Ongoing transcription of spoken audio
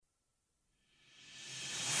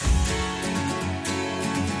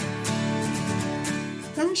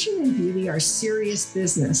Fashion and beauty are serious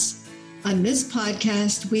business. On this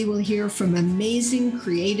podcast, we will hear from amazing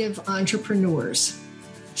creative entrepreneurs.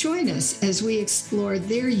 Join us as we explore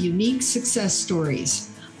their unique success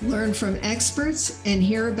stories, learn from experts, and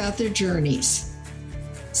hear about their journeys.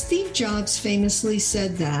 Steve Jobs famously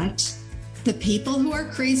said that the people who are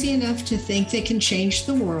crazy enough to think they can change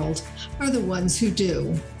the world are the ones who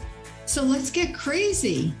do. So let's get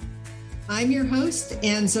crazy. I'm your host,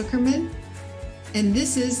 Ann Zuckerman, and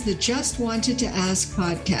this is the Just Wanted to Ask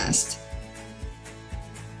podcast.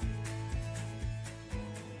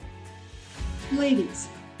 Ladies,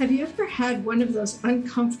 have you ever had one of those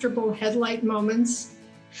uncomfortable headlight moments?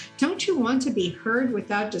 Don't you want to be heard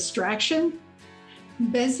without distraction?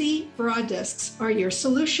 Bezi bra discs are your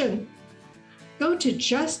solution. Go to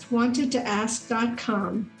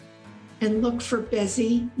justwantedtoask.com and look for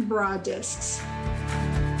Bezi bra discs.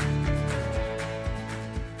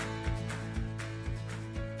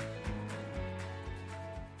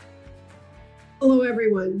 Hello,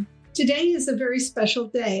 everyone. Today is a very special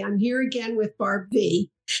day. I'm here again with Barb V.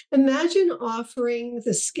 Imagine offering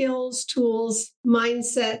the skills, tools,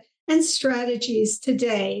 mindset, and strategies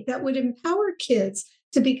today that would empower kids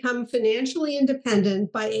to become financially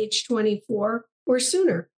independent by age 24 or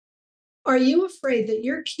sooner. Are you afraid that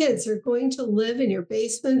your kids are going to live in your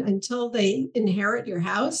basement until they inherit your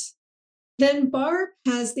house? Then Barb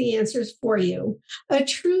has the answers for you. A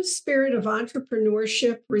true spirit of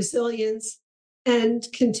entrepreneurship, resilience, and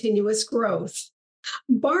continuous growth.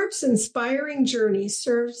 Barb's inspiring journey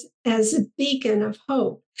serves as a beacon of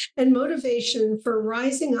hope and motivation for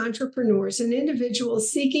rising entrepreneurs and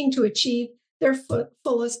individuals seeking to achieve their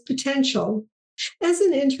fullest potential. As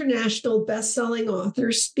an international best-selling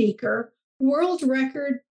author, speaker, world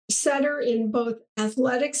record setter in both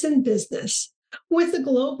athletics and business, with the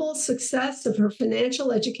global success of her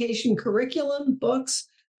financial education curriculum, books,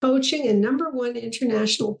 coaching, and #1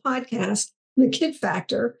 international podcast, The Kid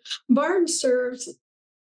Factor, Barb serves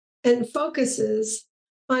and focuses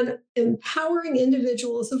on empowering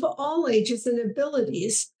individuals of all ages and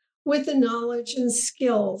abilities with the knowledge and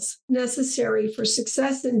skills necessary for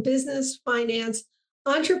success in business, finance,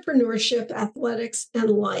 entrepreneurship, athletics, and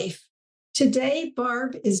life. Today,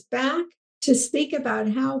 Barb is back to speak about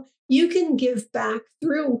how you can give back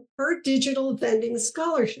through her digital vending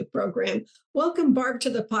scholarship program. Welcome, Barb, to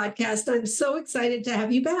the podcast. I'm so excited to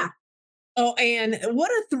have you back. Oh, Anne, what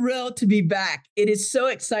a thrill to be back. It is so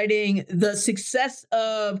exciting. The success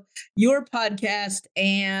of your podcast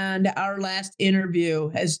and our last interview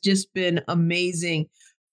has just been amazing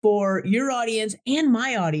for your audience and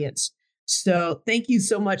my audience. So thank you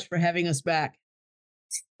so much for having us back.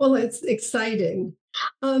 Well, it's exciting.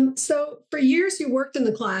 So for years, you worked in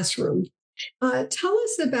the classroom. Tell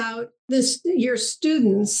us about your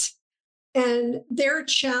students and their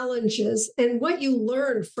challenges and what you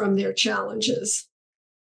learned from their challenges.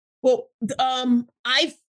 Well,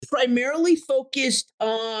 I've primarily focused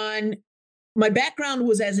on, my background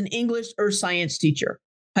was as an English or science teacher,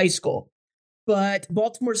 high school, but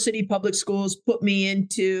Baltimore City Public Schools put me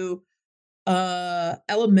into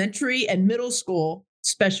elementary and middle school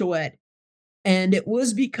special ed. And it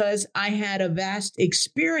was because I had a vast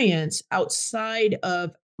experience outside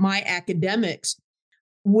of my academics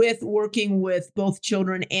with working with both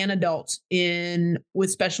children and adults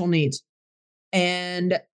with special needs.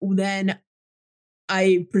 And then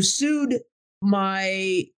I pursued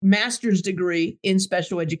my master's degree in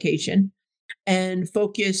special education and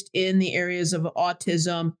focused in the areas of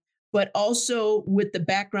autism, but also with the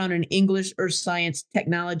background in English or science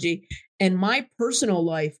technology and my personal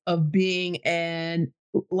life of being a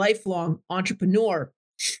lifelong entrepreneur.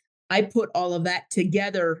 I put all of that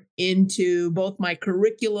together into both my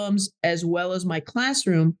curriculums as well as my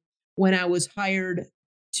classroom when I was hired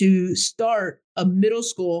to start a middle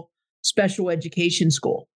school special education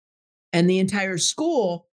school. And the entire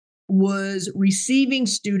school was receiving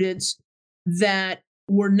students that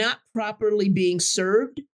were not properly being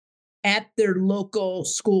served at their local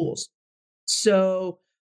schools. So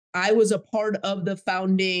I was a part of the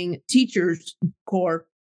founding teachers corps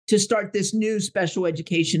to start this new special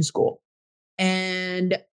education school.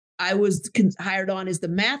 And I was hired on as the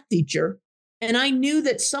math teacher. And I knew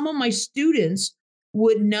that some of my students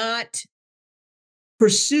would not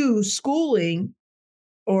pursue schooling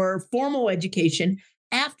or formal education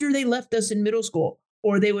after they left us in middle school,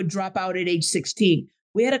 or they would drop out at age 16.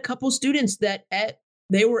 We had a couple students that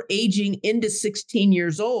they were aging into 16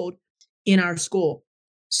 years old in our school.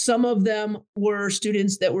 Some of them were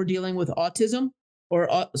students that were dealing with autism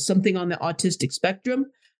or something on the autistic spectrum,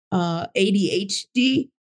 ADHD,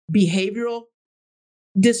 behavioral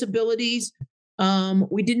disabilities,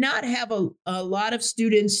 We did not have a lot of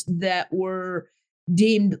students that were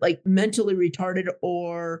deemed like mentally retarded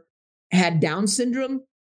or had Down syndrome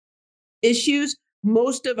issues.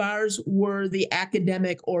 Most of ours were the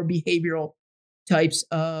academic or behavioral types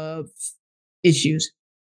of issues.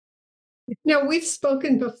 Now, we've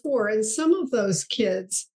spoken before, and some of those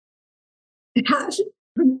kids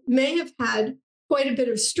may have had quite a bit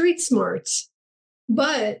of street smarts,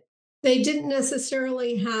 but they didn't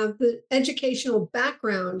necessarily have the educational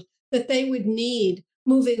background that they would need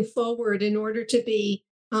moving forward in order to be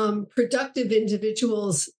productive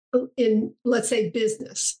individuals in, let's say,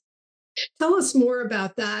 business. Tell us more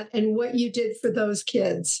about that and what you did for those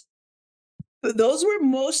kids. Those were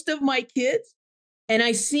most of my kids. And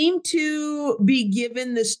I seem to be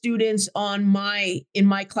given the students in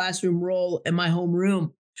my classroom role in my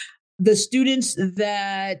homeroom, the students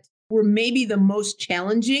that were maybe the most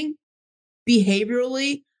challenging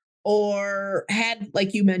behaviorally or had,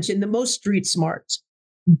 like you mentioned, the most street smarts,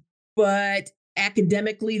 but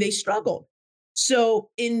academically they struggled. So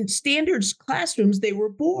in standards classrooms, they were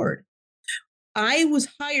bored. I was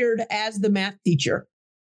hired as the math teacher.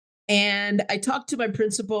 And I talked to my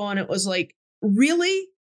principal, and it was like, really?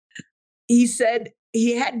 He said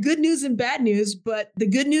he had good news and bad news, but the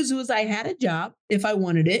good news was I had a job if I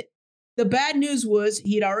wanted it. The bad news was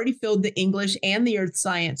he'd already filled the English and the earth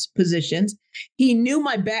science positions. He knew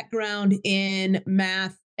my background in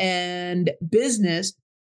math and business,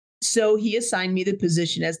 so he assigned me the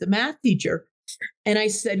position as the math teacher. And I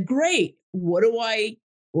said, great. What do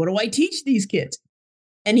I teach these kids?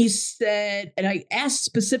 And he said, and I asked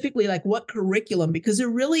specifically, like, what curriculum? Because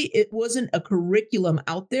it wasn't a curriculum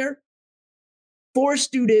out there for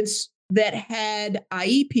students that had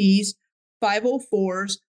IEPs,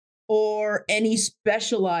 504s, or any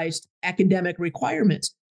specialized academic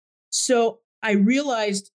requirements. So I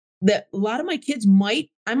realized that a lot of my kids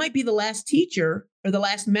I might be the last teacher or the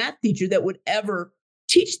last math teacher that would ever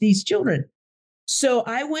teach these children. So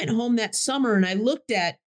I went home that summer and I looked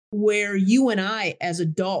at where you and I as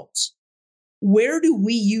adults, where do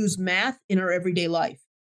we use math in our everyday life?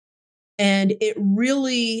 And it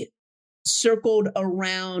really circled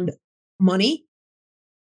around money,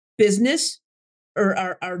 business,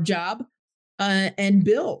 or our job, and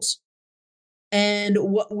bills, and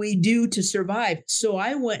what we do to survive. So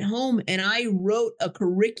I went home and I wrote a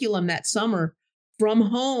curriculum that summer from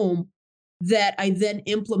home that I then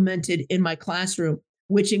implemented in my classroom,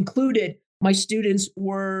 which included my students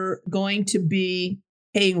were going to be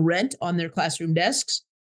paying rent on their classroom desks.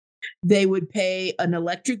 They would pay an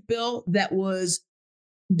electric bill that was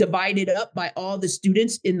divided up by all the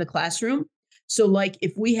students in the classroom. So like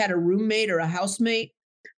if we had a roommate or a housemate,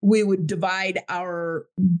 we would divide our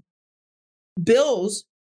bills.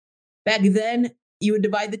 Back then, you would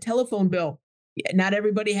divide the telephone bill. Not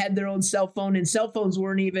everybody had their own cell phone, and cell phones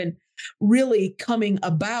weren't even really coming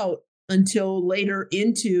about until later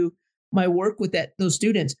into my work with those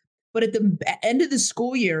students. But at the end of the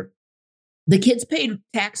school year, the kids paid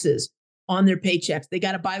taxes on their paychecks. They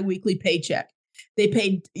got a biweekly paycheck. They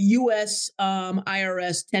paid US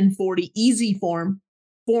IRS 1040 easy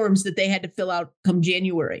forms that they had to fill out come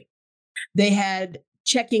January. They had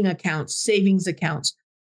checking accounts, savings accounts,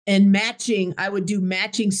 and matching. I would do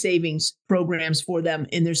matching savings programs for them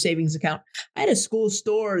in their savings account. I had a school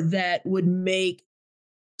store that would make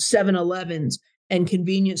 7-Elevens and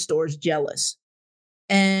convenience stores jealous.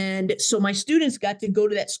 And so my students got to go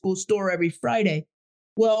to that school store every Friday.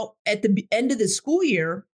 Well, at the end of the school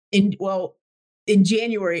year, in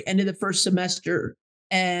January, end of the first semester,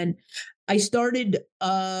 and I started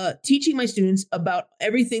teaching my students about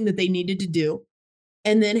everything that they needed to do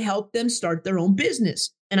and then help them start their own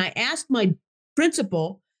business. And I asked my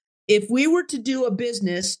principal, if we were to do a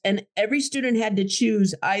business and every student had to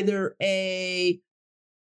choose either a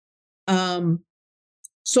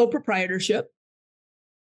sole proprietorship,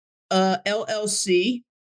 LLC,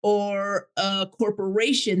 or a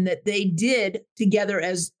corporation that they did together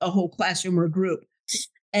as a whole classroom or group.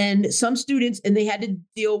 And some students, and they had to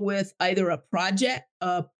deal with either a product,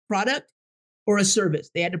 or a service.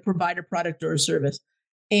 They had to provide a product or a service.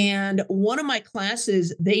 And one of my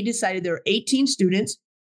classes, they decided there were 18 students,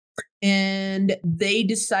 and they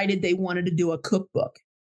decided they wanted to do a cookbook.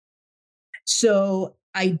 So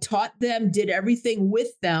I taught them, did everything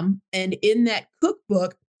with them. And in that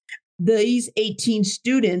cookbook, these 18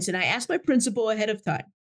 students, and I asked my principal ahead of time,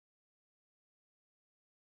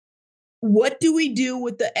 what do we do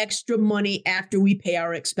with the extra money after we pay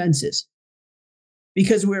our expenses?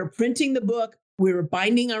 Because we were printing the book, we were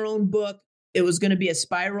binding our own book. It was going to be a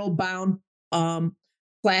spiral bound,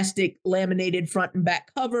 plastic laminated front and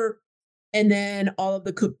back cover. and then all of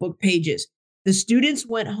the cookbook pages. The students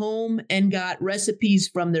went home and got recipes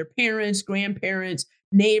from their parents, grandparents,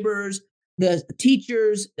 neighbors, the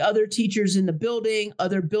teachers, other teachers in the building,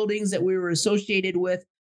 other buildings that we were associated with.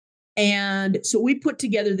 And so we put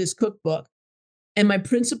together this cookbook. And my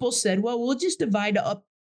principal said, well, we'll just divide up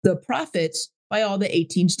the profits by all the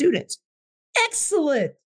 18 students.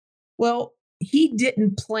 Excellent. Well, he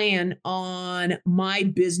didn't plan on my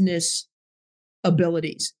business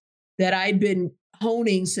abilities that I'd been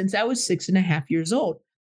honing since I was 6.5 years old.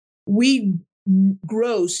 We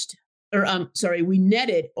we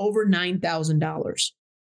netted over $9,000.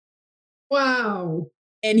 Wow.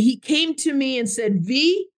 And he came to me and said,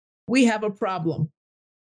 V, we have a problem.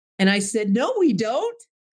 And I said, no, we don't.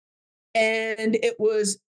 And it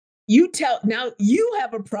was, now you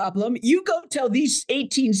have a problem. You go tell these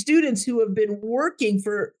 18 students who have been working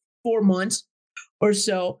for 4 months or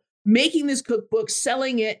so, making this cookbook,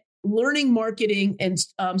 selling it, learning marketing and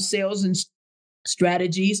sales and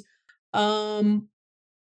strategies.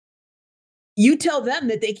 You tell them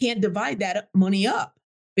that they can't divide that money up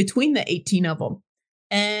between the 18 of them.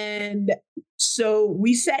 And so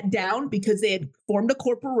we sat down because they had formed a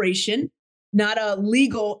corporation, not a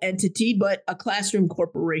legal entity, but a classroom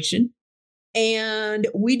corporation. And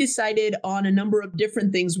we decided on a number of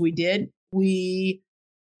different things we did. We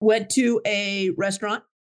went to a restaurant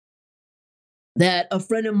that a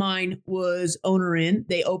friend of mine was owner in.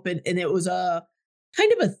 They opened, and it was a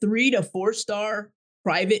kind of a 3 to 4 star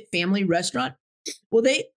private family restaurant. Well,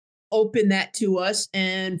 they opened that to us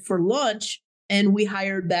and for lunch, and we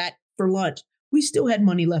hired that for lunch. We still had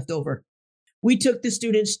money left over. We took the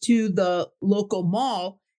students to the local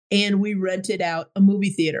mall and we rented out a movie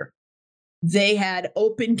theater. They had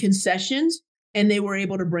open concessions and they were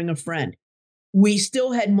able to bring a friend. We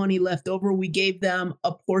still had money left over. We gave them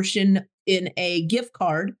a portion in a gift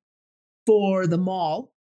card for the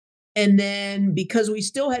mall. And then because we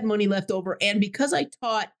still had money left over, and because I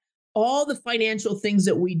taught all the financial things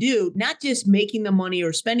that we do, not just making the money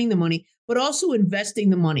or spending the money, but also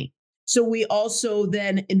investing the money. So we also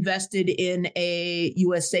then invested in a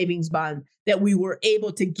US savings bond that we were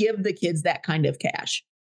able to give the kids that kind of cash.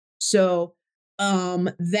 So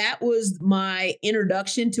that was my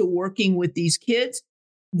introduction to working with these kids,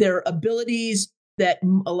 their abilities that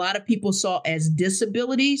a lot of people saw as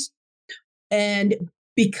disabilities. And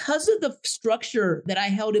because of the structure that I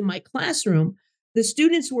held in my classroom, the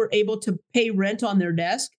students were able to pay rent on their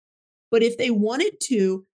desk. But if they wanted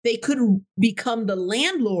to, they could become the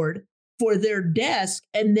landlord for their desk,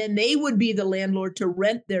 and then they would be the landlord to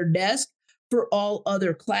rent their desk for all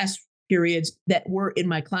other class periods that were in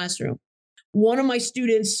my classroom. One of my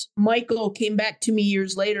students, Michael, came back to me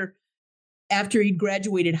years later after he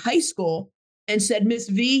graduated high school and said, Miss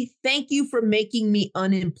V, thank you for making me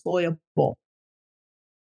unemployable.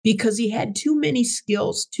 Because he had too many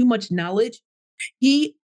skills, too much knowledge.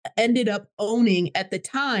 He ended up owning, at the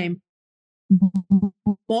time,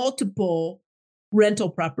 multiple rental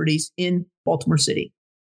properties in Baltimore City.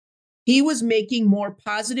 He was making more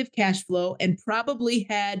positive cash flow and probably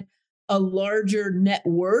had a larger net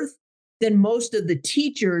worth than most of the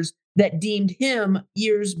teachers that deemed him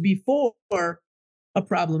years before a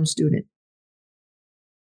problem student.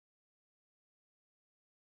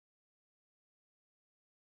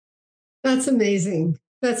 That's amazing.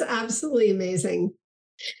 That's absolutely amazing.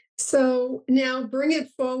 So now bring it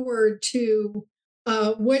forward to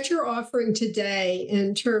what you're offering today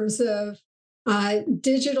in terms of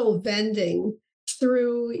digital vending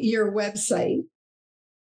through your website.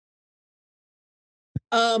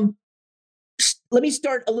 Let me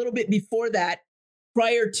start a little bit before that.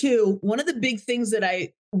 Prior to, one of the big things that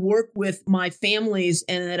I work with my families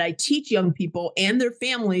and that I teach young people and their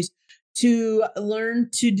families to learn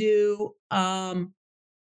to do,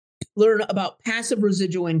 learn about passive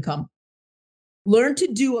residual income. Learn to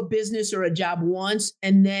do a business or a job once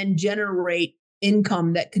and then generate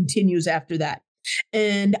income that continues after that.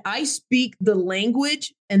 And I speak the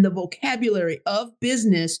language and the vocabulary of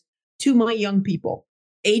business to my young people,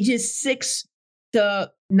 ages 6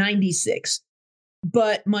 to 96.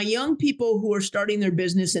 But my young people who are starting their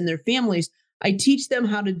business and their families, I teach them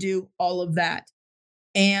how to do all of that.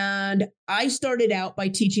 And I started out by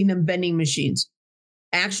teaching them vending machines,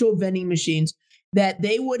 actual vending machines, that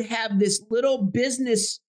they would have this little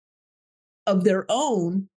business of their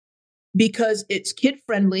own because it's kid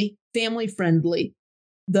friendly, family friendly.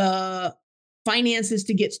 The finances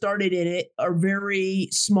to get started in it are very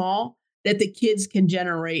small that the kids can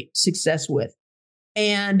generate success with.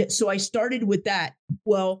 And so I started with that.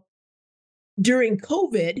 Well, during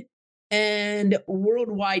COVID and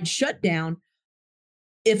worldwide shutdown,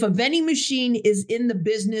 if a vending machine is in the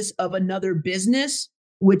business of another business,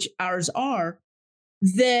 which ours are,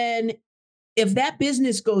 then if that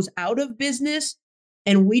business goes out of business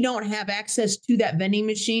and we don't have access to that vending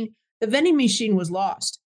machine, the vending machine was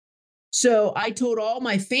lost. So I told all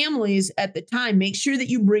my families at the time, make sure that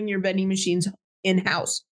you bring your vending machines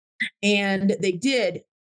in-house. And they did.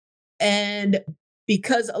 And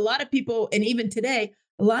because a lot of people, and even today,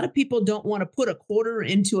 a lot of people don't want to put a quarter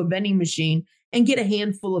into a vending machine and get a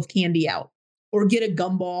handful of candy out, or get a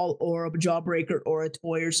gumball or a jawbreaker or a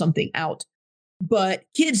toy or something out. But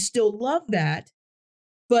kids still love that.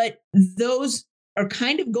 But those are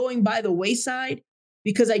kind of going by the wayside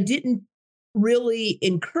because I didn't really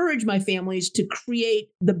encourage my families to create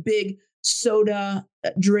the big soda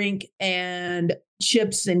drink and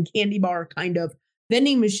chips and candy bar kind of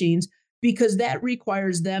vending machines, because that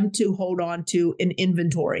requires them to hold on to an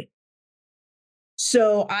inventory.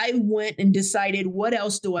 So I went and decided, what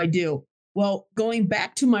else do I do? Well, going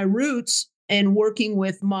back to my roots and working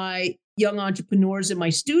with my young entrepreneurs and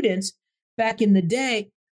my students back in the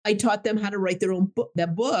day, I taught them how to write their own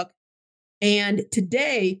book. And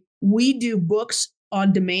today we do books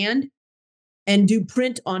on demand and do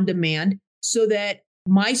print on demand, so that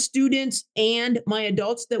my students and my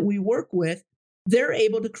adults that we work with, they're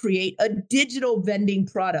able to create a digital vending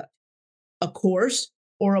product, a course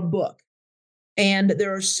or a book. And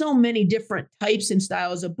there are so many different types and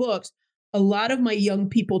styles of books. A lot of my young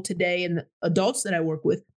people today and the adults that I work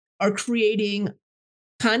with are creating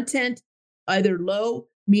content, either low,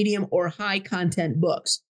 medium, or high content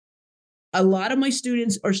books. A lot of my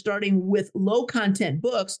students are starting with low content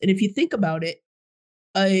books. And if you think about it,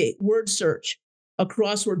 a word search, a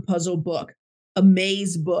crossword puzzle book, a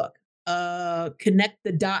maze book, connect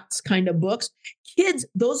the dots kind of books. Kids,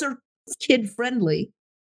 those are kid friendly.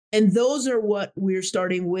 And those are what we're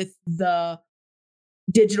starting with, the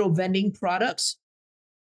digital vending products.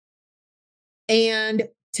 And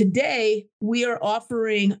today we are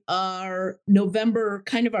offering our November,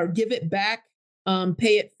 kind of our give it back,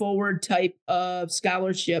 pay it forward type of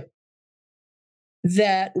scholarship,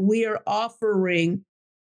 that we are offering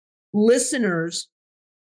listeners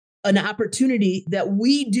an opportunity that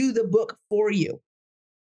we do the book for you.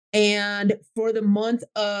 And for the month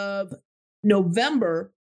of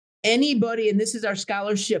November, anybody, and this is our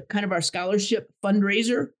scholarship, kind of our scholarship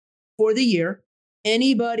fundraiser for the year,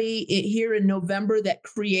 anybody here in November that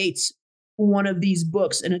creates one of these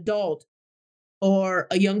books, an adult or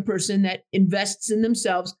a young person that invests in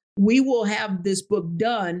themselves, we will have this book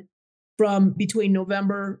done from between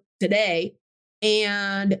November today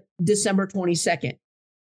and December 22nd.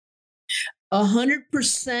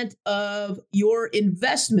 100% of your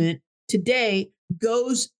investment today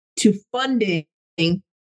goes to funding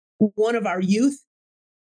one of our youth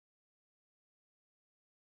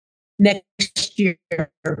next year.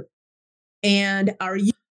 And our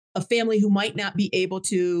youth, a family who might not be able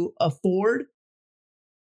to afford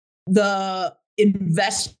the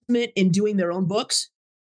investment in doing their own books,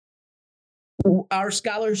 our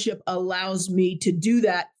scholarship allows me to do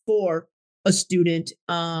that for a student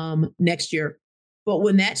next year. But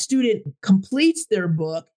when that student completes their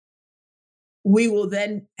book, we will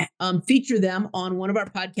then feature them on one of our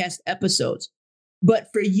podcast episodes. But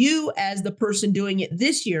for you as the person doing it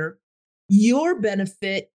this year, your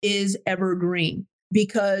benefit is evergreen,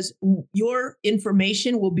 because your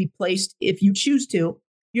information will be placed, if you choose to,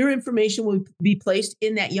 your information will be placed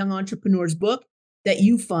in that young entrepreneur's book that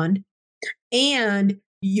you fund. And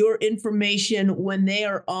your information, when they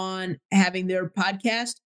are on having their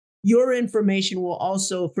podcast, your information will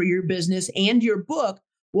also, for your business and your book,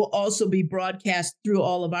 will also be broadcast through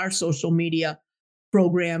all of our social media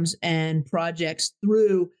programs and projects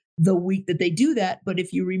through the week that they do that. But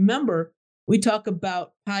if you remember, we talk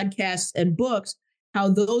about podcasts and books, how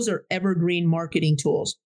those are evergreen marketing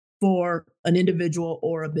tools for an individual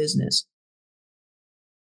or a business.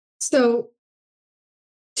 So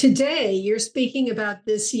today you're speaking about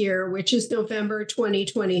this year, which is November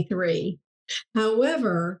 2023.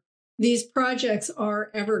 However, these projects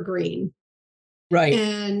are evergreen. Right.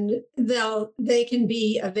 And they can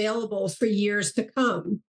be available for years to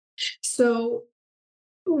come. So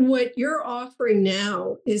what you're offering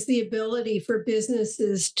now is the ability for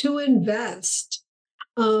businesses to invest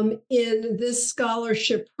in this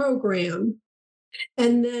scholarship program,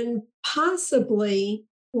 and then possibly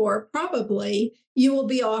or probably you will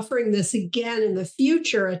be offering this again in the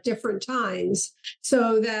future at different times,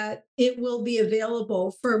 so that it will be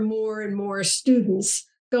available for more and more students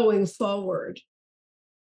going forward.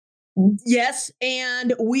 Yes,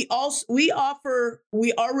 and we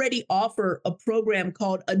already offer a program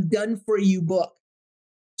called a Done For You book.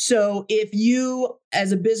 So if you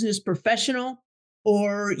as a business professional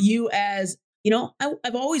or you as,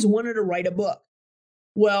 I've always wanted to write a book.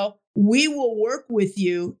 Well, we will work with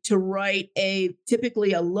you to write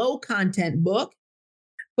typically a low content book,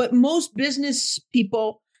 but most business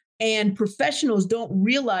people and professionals don't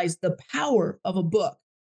realize the power of a book.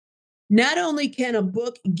 Not only can a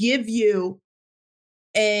book give you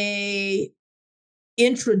a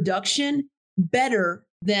introduction better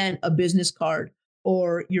than a business card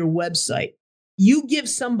or your website, you give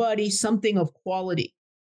somebody something of quality.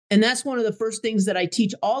 And that's one of the first things that I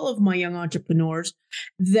teach all of my young entrepreneurs,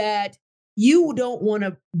 that you don't want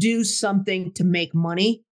to do something to make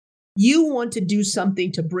money. You want to do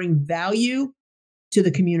something to bring value to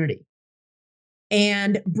the community.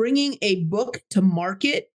 And bringing a book to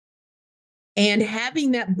market and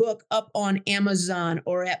having that book up on Amazon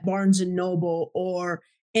or at Barnes and Noble or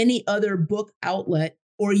any other book outlet,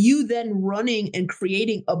 or you then running and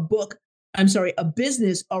creating a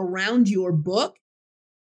business around your book,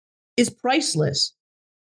 is priceless.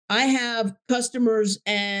 I have customers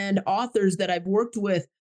and authors that I've worked with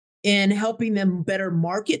in helping them better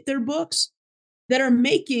market their books that are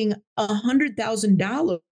making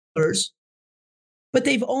 $100,000, but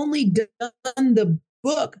they've only done the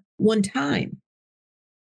book one time.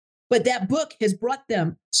 But that book has brought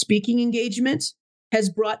them speaking engagements, has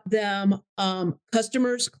brought them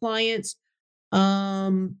customers, clients.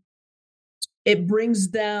 It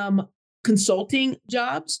brings them consulting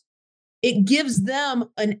jobs. It gives them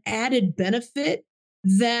an added benefit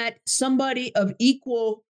that somebody of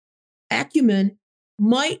equal acumen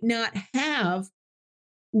might not have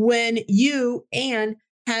when you, Anne,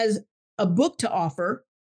 has a book to offer.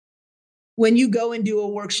 When you go and do a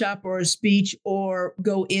workshop or a speech or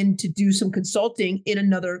go in to do some consulting in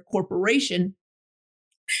another corporation,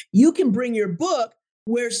 you can bring your book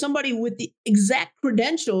where somebody with the exact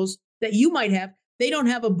credentials that you might have, they don't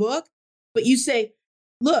have a book, but you say,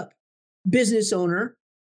 look, business owner,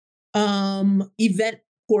 event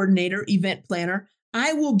coordinator, event planner,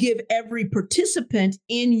 I will give every participant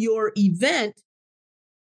in your event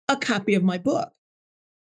a copy of my book.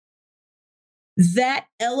 That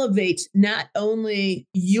elevates not only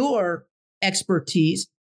your expertise,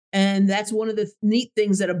 and that's one of the neat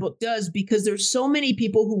things that a book does, because there's so many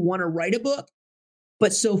people who want to write a book,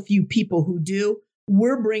 but so few people who do.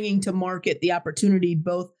 We're bringing to market the opportunity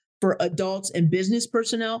both for adults and business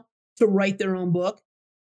personnel to write their own book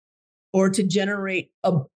or to generate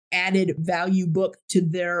a added value book to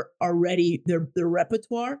their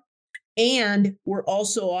repertoire. And we're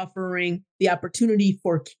also offering the opportunity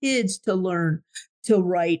for kids to learn to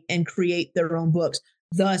write and create their own books,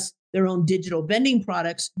 thus their own digital vending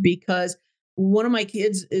products, because one of my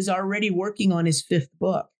kids is already working on his 5th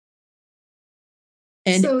book.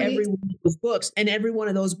 And every one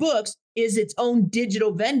of those books is its own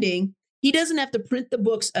digital vending. He doesn't have to print the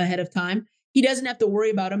books ahead of time. He doesn't have to worry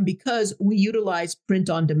about them because we utilize print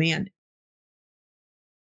on demand.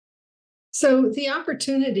 So the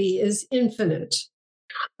opportunity is infinite.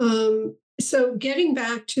 So getting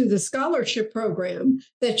back to the scholarship program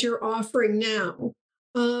that you're offering now,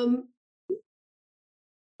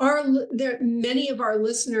 many of our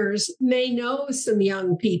listeners may know some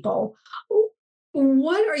young people.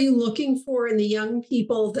 What are you looking for in the young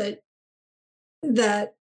people that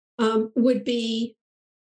would be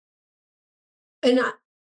an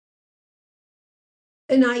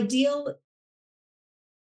ideal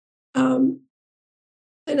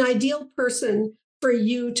person for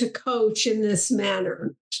you to coach in this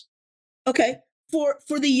manner? Okay.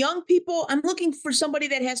 For the young people, I'm looking for somebody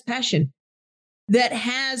that has passion, that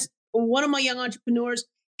has one of my young entrepreneurs.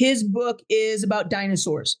 His book is about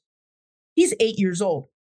dinosaurs. He's 8 years old.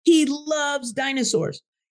 He loves dinosaurs.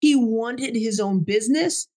 He wanted his own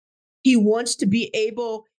business. He wants to be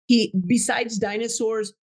able, besides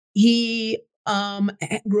dinosaurs, he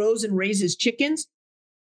grows and raises chickens,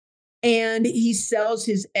 and he sells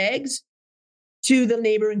his eggs to the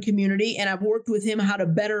neighboring community. And I've worked with him how to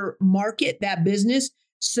better market that business.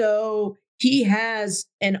 So he has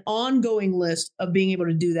an ongoing list of being able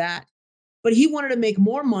to do that. But he wanted to make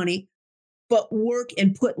more money, but work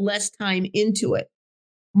and put less time into it.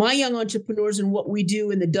 My young entrepreneurs and what we do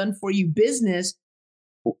in the Done For You business,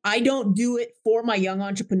 I don't do it for my young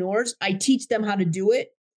entrepreneurs. I teach them how to do it.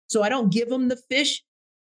 So I don't give them the fish.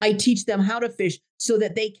 I teach them how to fish so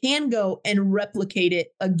that they can go and replicate it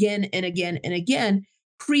again and again and again,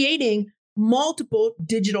 creating multiple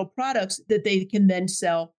digital products that they can then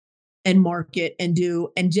sell and market and do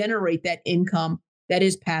and generate that income that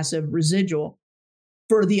is passive residual.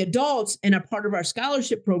 For the adults and a part of our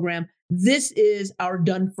scholarship program, this is our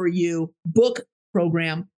Done For You book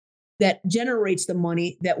program that generates the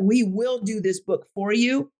money, that we will do this book for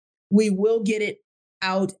you. We will get it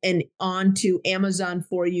out and onto Amazon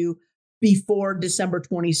for you before December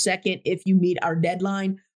 22nd if you meet our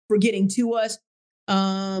deadline for getting to us.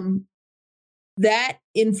 That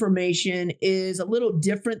information is a little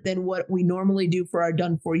different than what we normally do for our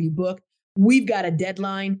Done For You book. We've got a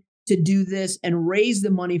deadline to do this and raise the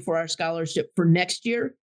money for our scholarship for next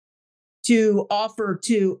year to offer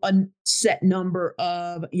to a set number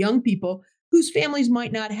of young people whose families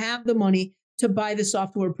might not have the money to buy the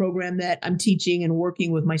software program that I'm teaching and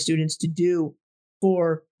working with my students to do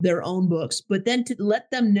for their own books, but then to let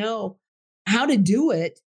them know how to do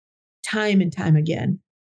it time and time again.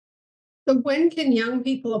 So when can young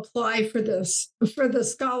people apply for the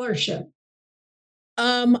scholarship?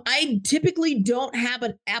 I typically don't have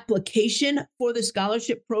an application for the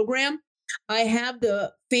scholarship program. I have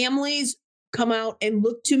the families come out and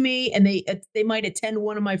look to me, and they might attend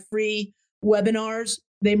one of my free webinars.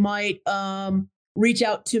 They might reach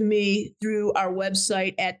out to me through our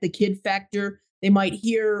website at the Kid Factor. They might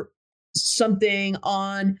hear something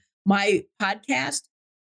on my podcast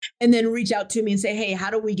and then reach out to me and say, hey, how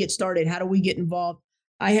do we get started? How do we get involved?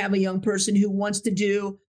 I have a young person who wants to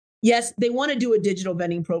do, yes, they want to do a digital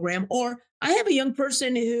vending program, or I have a young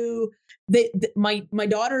person who my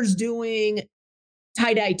daughter's doing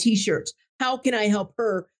tie-dye t-shirts. How can I help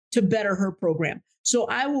her to better her program? So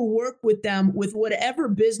I will work with them with whatever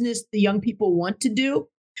business the young people want to do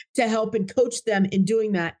to help and coach them in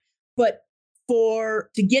doing that. But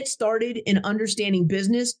to get started in understanding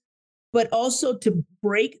business, but also to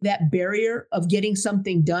break that barrier of getting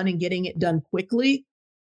something done and getting it done quickly,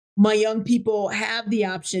 my young people have the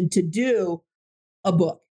option to do a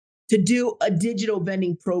book, to do a digital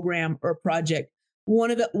vending program or project.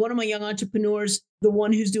 One of my young entrepreneurs, the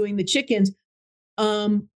one who's doing the chickens,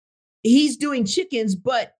 he's doing chickens,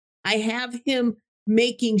 but I have him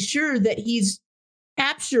making sure that he's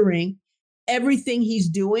capturing everything he's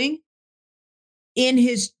doing in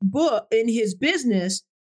his book, in his business,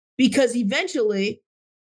 because eventually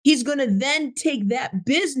he's going to then take that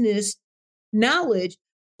business knowledge,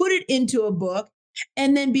 put it into a book,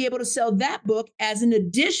 and then be able to sell that book as an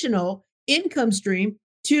additional income stream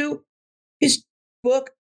to his book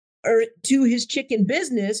or to his chicken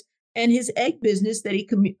business and his egg business that he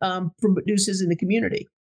produces in the community.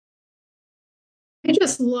 I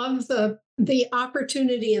just love the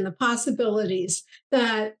opportunity and the possibilities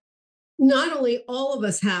that not only all of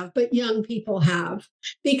us have, but young people have,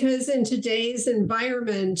 because in today's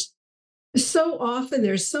environment, so often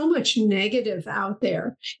there's so much negative out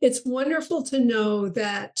there. It's wonderful to know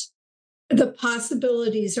that the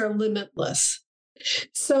possibilities are limitless.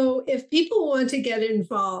 So if people want to get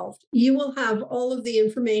involved, you will have all of the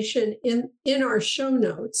information in our show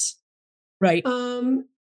notes. Right.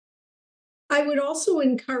 I would also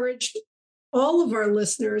encourage all of our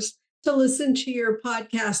listeners to listen to your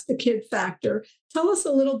podcast, The Kid Factor. Tell us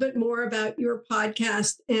a little bit more about your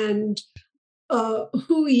podcast and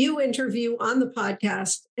who you interview on the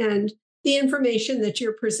podcast and the information that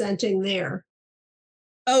you're presenting there.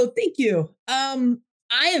 Oh, thank you.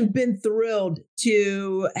 I have been thrilled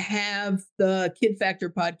to have the Kid Factor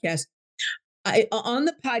podcast. On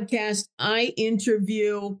the podcast, I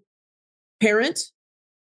interview parents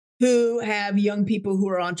who have young people who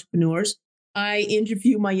are entrepreneurs. I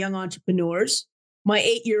interview my young entrepreneurs. My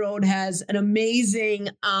 8-year-old has an amazing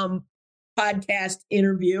podcast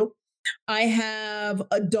interview. I have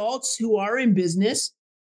adults who are in business.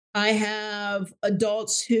 I have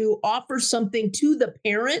adults who offer something to the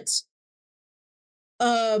parents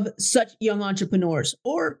of such young entrepreneurs.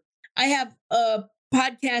 Or I have a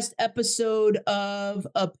podcast episode of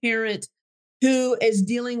a parent who is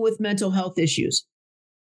dealing with mental health issues.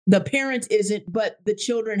 The parent isn't, but the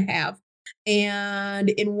children have. And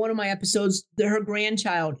in one of my episodes, her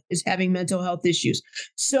grandchild is having mental health issues.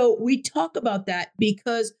 So we talk about that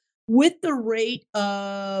because with the rate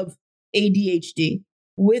of ADHD,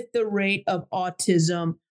 with the rate of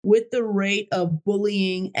autism, with the rate of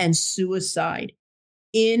bullying and suicide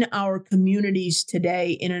in our communities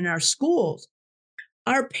today and in our schools,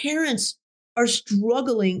 our parents are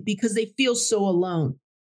struggling because they feel so alone.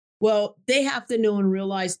 Well, they have to know and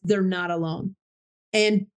realize they're not alone.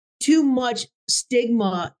 And too much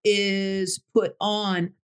stigma is put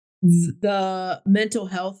on the mental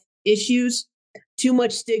health issues. Too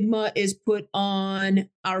much stigma is put on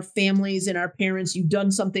our families and our parents. You've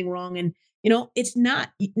done something wrong. And, it's not,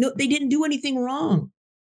 they didn't do anything wrong.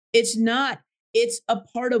 It's not, it's a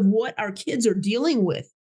part of what our kids are dealing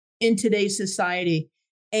with in today's society.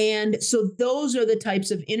 And so those are the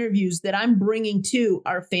types of interviews that I'm bringing to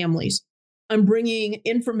our families. I'm bringing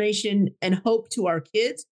information and hope to our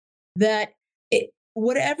kids that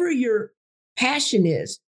whatever your passion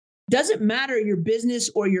is, doesn't matter your business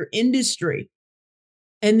or your industry.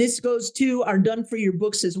 And this goes to our Done For You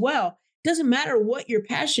books as well. Doesn't matter what your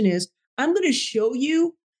passion is. I'm going to show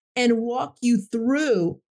you and walk you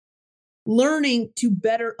through learning to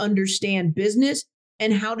better understand business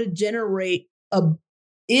and how to generate a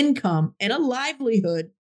income and a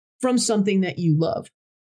livelihood from something that you love.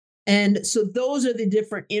 And so those are the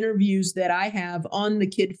different interviews that I have on the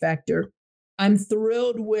Kid Factor. I'm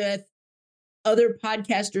thrilled with other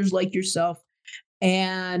podcasters like yourself,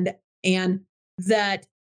 and that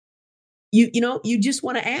you just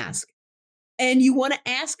want to ask, and you want to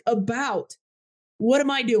ask about, what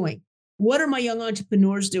am I doing? What are my young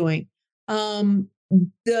entrepreneurs doing?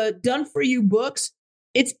 The Done For You books,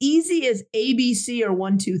 it's easy as ABC or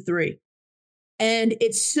 1, 2, 3. And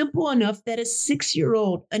it's simple enough that a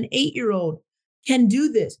 6-year-old, an 8-year-old can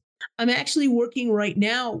do this. I'm actually working right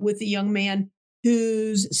now with a young man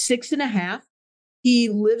who's 6.5. He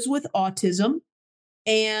lives with autism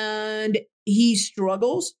and he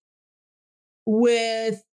struggles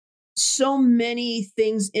with so many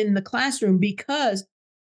things in the classroom because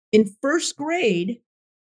in first grade,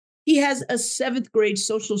 he has a 7th grade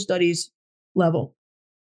social studies level.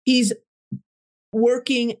 He's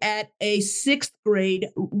working at a 6th grade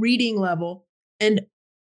reading level and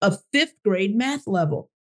a 5th grade math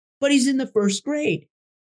level, but he's in the first grade.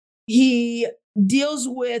 He deals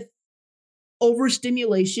with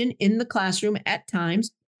overstimulation in the classroom at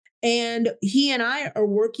times. And he and I are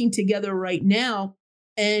working together right now.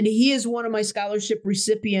 And he is one of my scholarship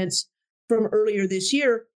recipients from earlier this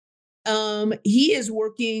year. He is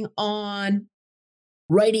working on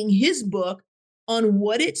writing his book on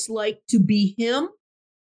what it's like to be him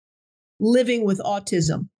living with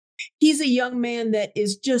autism. He's a young man that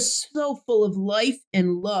is just so full of life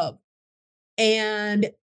and love.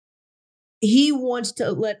 And he wants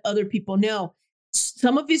to let other people know.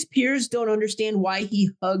 Some of his peers don't understand why he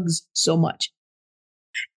hugs so much.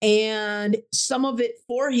 And some of it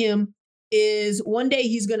for him is one day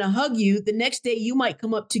he's going to hug you. The next day you might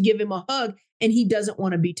come up to give him a hug and he doesn't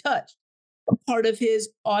want to be touched. Part of his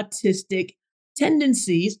autistic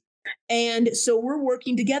tendencies. And so we're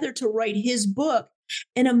working together to write his book.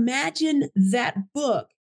 And imagine that book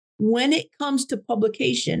when it comes to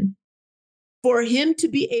publication, for him to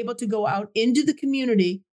be able to go out into the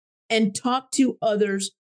community and talk to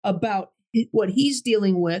others about what he's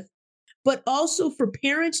dealing with, but also for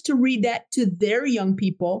parents to read that to their young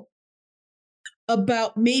people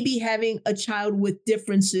about maybe having a child with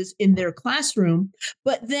differences in their classroom,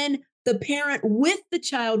 but then the parent with the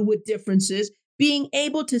child with differences being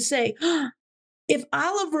able to say, if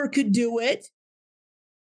Oliver could do it,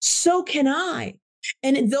 so can I.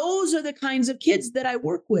 And those are the kinds of kids that I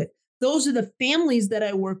work with. Those are the families that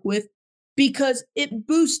I work with because it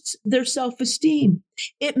boosts their self-esteem.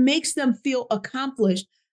 It makes them feel accomplished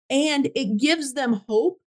and it gives them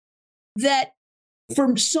hope that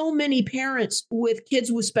for so many parents with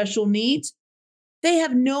kids with special needs, they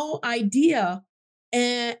have no idea.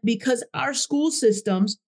 And because our school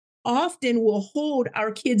systems often will hold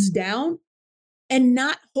our kids down and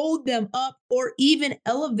not hold them up or even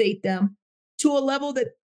elevate them to a level that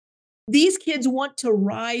these kids want to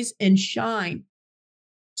rise and shine.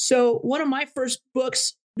 So one of my first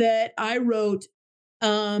books that I wrote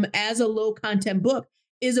as a low content book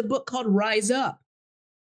is a book called Rise Up.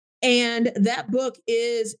 And that book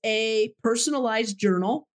is a personalized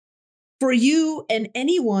journal for you and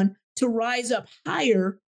anyone to rise up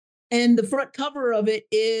higher. And the front cover of it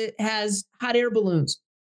has hot air balloons.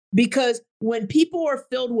 Because when people are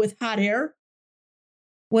filled with hot air,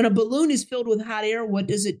 when a balloon is filled with hot air, what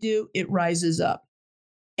does it do? It rises up.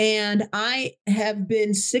 And I have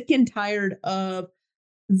been sick and tired of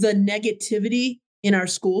the negativity in our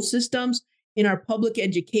school systems, in our public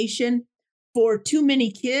education, for too many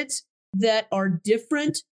kids that are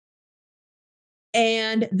different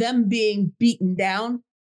and them being beaten down.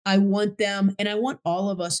 I want them, and I want all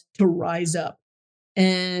of us to rise up.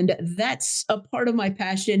 And that's a part of my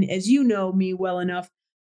passion. As you know me well enough,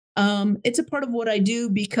 it's a part of what I do,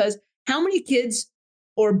 because how many kids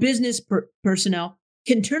or business personnel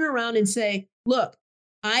can turn around and say, look,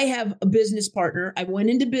 I have a business partner. I went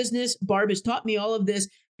into business. Barb has taught me all of this.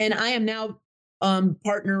 And I am now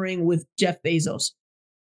partnering with Jeff Bezos.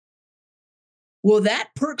 Will that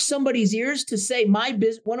perk somebody's ears to say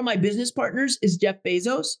one of my business partners is Jeff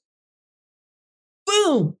Bezos?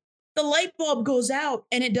 Boom. The light bulb goes out.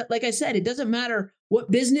 And like I said, it doesn't matter what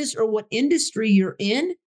business or what industry you're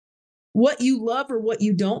in, what you love or what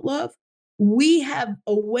you don't love. we have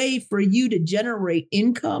a way for you to generate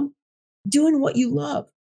income doing what you love.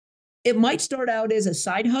 It might start out as a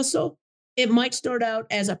side hustle. It might start out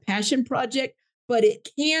as a passion project, but it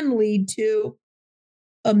can lead to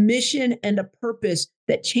a mission and a purpose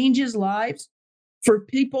that changes lives for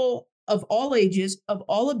people of all ages, of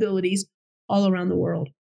all abilities, all around the world.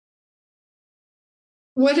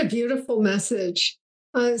 What a beautiful message.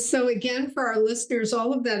 So again, for our listeners,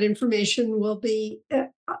 all of that information will be,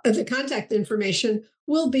 the contact information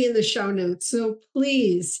will be in the show notes. So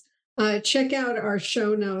please check out our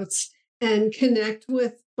show notes and connect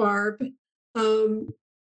with Barb and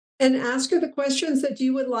ask her the questions that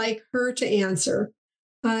you would like her to answer.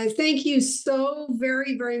 Thank you so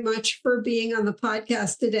very, very much for being on the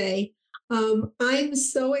podcast today. I'm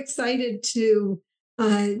so excited to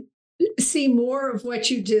see more of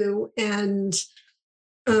what you do and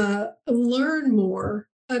learn more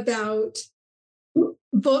about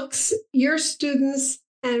books, your students,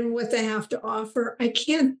 and what they have to offer. I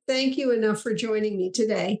can't thank you enough for joining me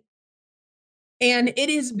today. And it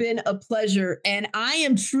has been a pleasure. And I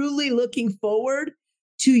am truly looking forward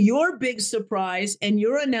to your big surprise and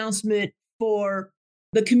your announcement for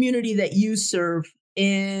the community that you serve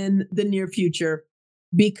in the near future,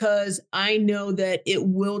 because I know that it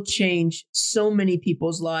will change so many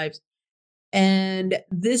people's lives. And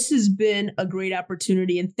this has been a great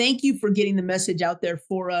opportunity. And thank you for getting the message out there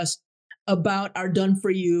for us about our Done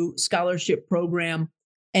For You scholarship program.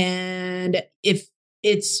 And if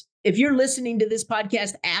you're listening to this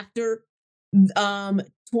podcast after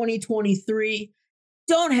 2023,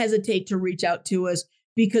 don't hesitate to reach out to us,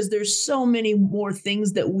 because there's so many more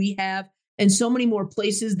things that we have and so many more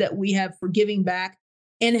places that we have for giving back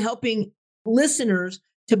and helping listeners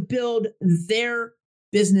to build their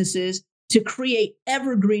businesses, to create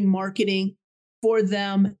evergreen marketing for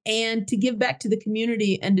them, and to give back to the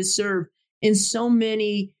community and to serve in so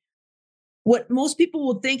many, what most people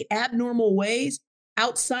will think abnormal ways,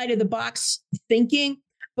 outside of the box thinking.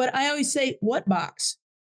 But I always say, what box?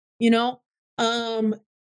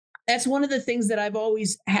 That's one of the things that I've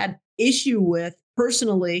always had issue with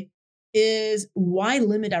personally, is why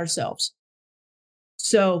limit ourselves?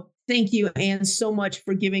 So thank you, Anne, so much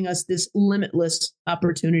for giving us this limitless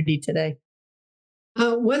opportunity today.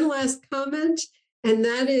 One last comment, and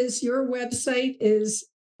that is your website is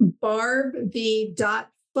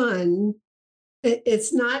barbv.fun.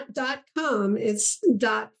 It's not .com, it's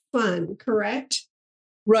 .fun, correct?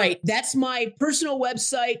 Right. That's my personal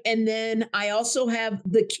website. And then I also have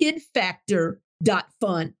the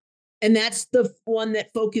kidfactor.fun. And that's the one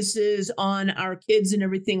that focuses on our kids and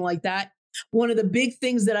everything like that. One of the big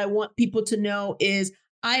things that I want people to know is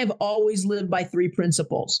I have always lived by 3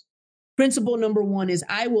 principles. Principle number 1 is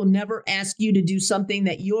I will never ask you to do something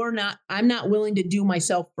that I'm not willing to do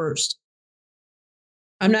myself first.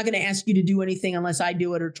 I'm not going to ask you to do anything unless I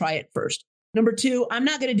do it or try it first. Number 2, I'm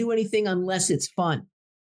not going to do anything unless it's fun.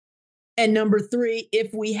 And number 3,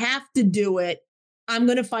 if we have to do it, I'm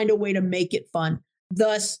going to find a way to make it fun.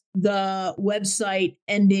 Thus, the website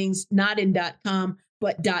endings not in .com,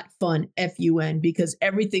 but .fun, F-U-N, because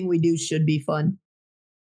everything we do should be fun.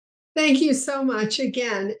 Thank you so much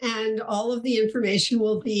again. And all of the information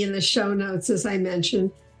will be in the show notes, as I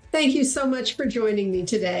mentioned. Thank you so much for joining me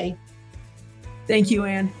today. Thank you,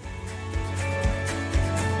 Anne.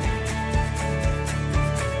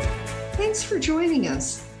 Thanks for joining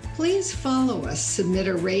us. Please follow us, submit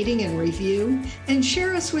a rating and review, and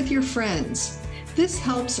share us with your friends. This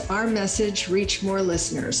helps our message reach more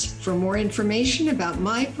listeners. For more information about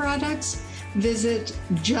my products, visit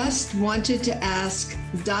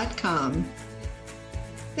justwantedtoask.com.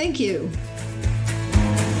 Thank you.